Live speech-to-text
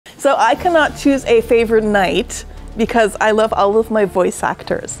So I cannot choose a favorite knight because I love all of my voice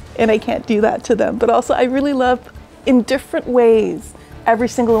actors and I can't do that to them. But also I really love, in different ways, every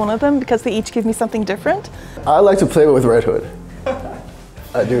single one of them because they each give me something different. I like to play with Red Hood.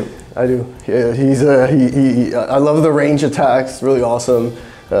 I do. Yeah, I love the range attacks, really awesome.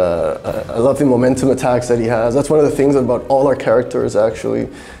 I love the momentum attacks that he has. That's one of the things about all our characters, actually.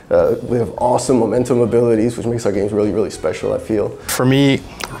 We have awesome momentum abilities, which makes our games really, really special, I feel. For me,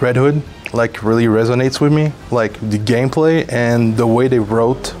 Red Hood really resonates with me. Like the gameplay and the way they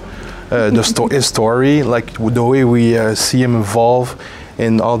wrote his story, like the way we see him evolve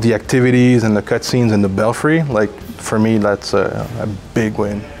in all the activities and the cutscenes and the Belfry. Like for me, that's a big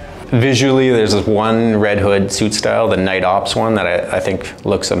win. Visually, there's this one Red Hood suit style, the Night Ops one, that I think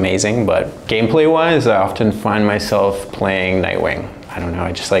looks amazing, but gameplay-wise, I often find myself playing Nightwing. I don't know,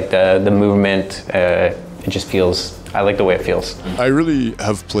 I just like the movement, it just feels, I like the way it feels. I really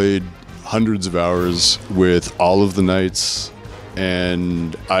have played hundreds of hours with all of the Knights,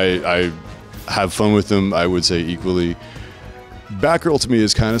 and I have fun with them, I would say equally. Batgirl to me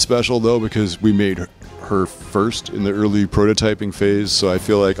is kind of special though, because we made her first in the early prototyping phase, so I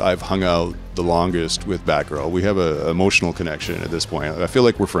feel like I've hung out the longest with Batgirl. We have an emotional connection at this point. I feel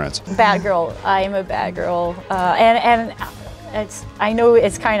like we're friends. Batgirl, I am a Batgirl, and I know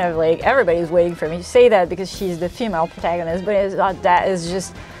it's kind of like everybody's waiting for me to say that because she's the female protagonist, but it's not that. It's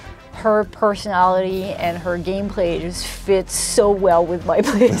just her personality and her gameplay just fits so well with my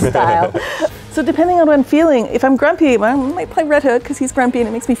play style. So depending on what I'm feeling, if I'm grumpy, I might play Red Hood because he's grumpy and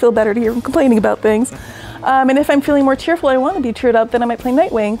it makes me feel better to hear him complaining about things. And if I'm feeling more cheerful, I want to be cheered up, then I might play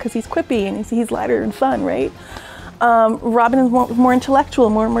Nightwing because he's quippy and he's lighter and fun, right? Robin is more intellectual,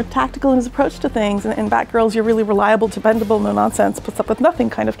 more tactical in his approach to things, and Batgirl's you're really reliable, dependable, no nonsense, puts up with nothing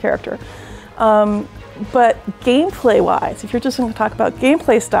kind of character. But gameplay-wise, if you're just going to talk about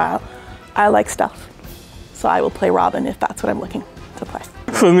gameplay style, I like stealth. So I will play Robin if that's what I'm looking to play.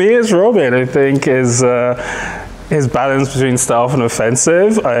 For me, it's Robin. I think his balance between stealth and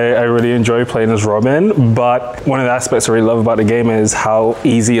offensive, I really enjoy playing as Robin, but one of the aspects I really love about the game is how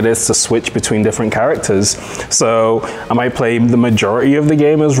easy it is to switch between different characters. So I might play the majority of the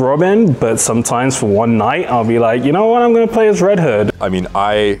game as Robin, but sometimes for one night, I'll be like, you know what, I'm going to play as Red Hood. I mean,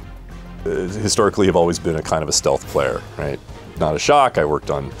 I historically have always been a kind of a stealth player, right? Not a shock, I worked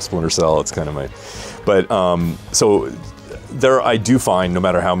on Splinter Cell, it's kind of my, but so there I do find no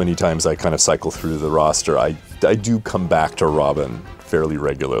matter how many times I kind of cycle through the roster, I do come back to Robin fairly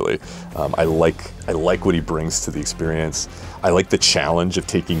regularly. I like what he brings to the experience. I like the challenge of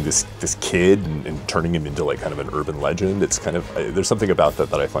taking this kid and turning him into like kind of an urban legend. It's kind of, there's something about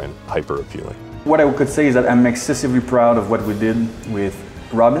that I find hyper appealing. What I could say is that I'm excessively proud of what we did with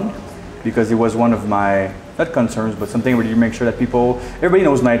Robin, because it was one of my, not concerns, but something where you make sure that everybody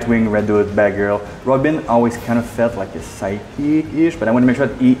knows Nightwing, Red Hood, Batgirl. Robin always kind of felt like a sidekick-ish, but I want to make sure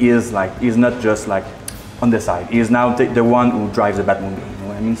that he's not just like on the side. He is now the one who drives the Batmobile, you know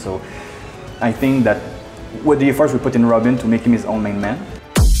what I mean? So I think that with the efforts we put in Robin to make him his own main man,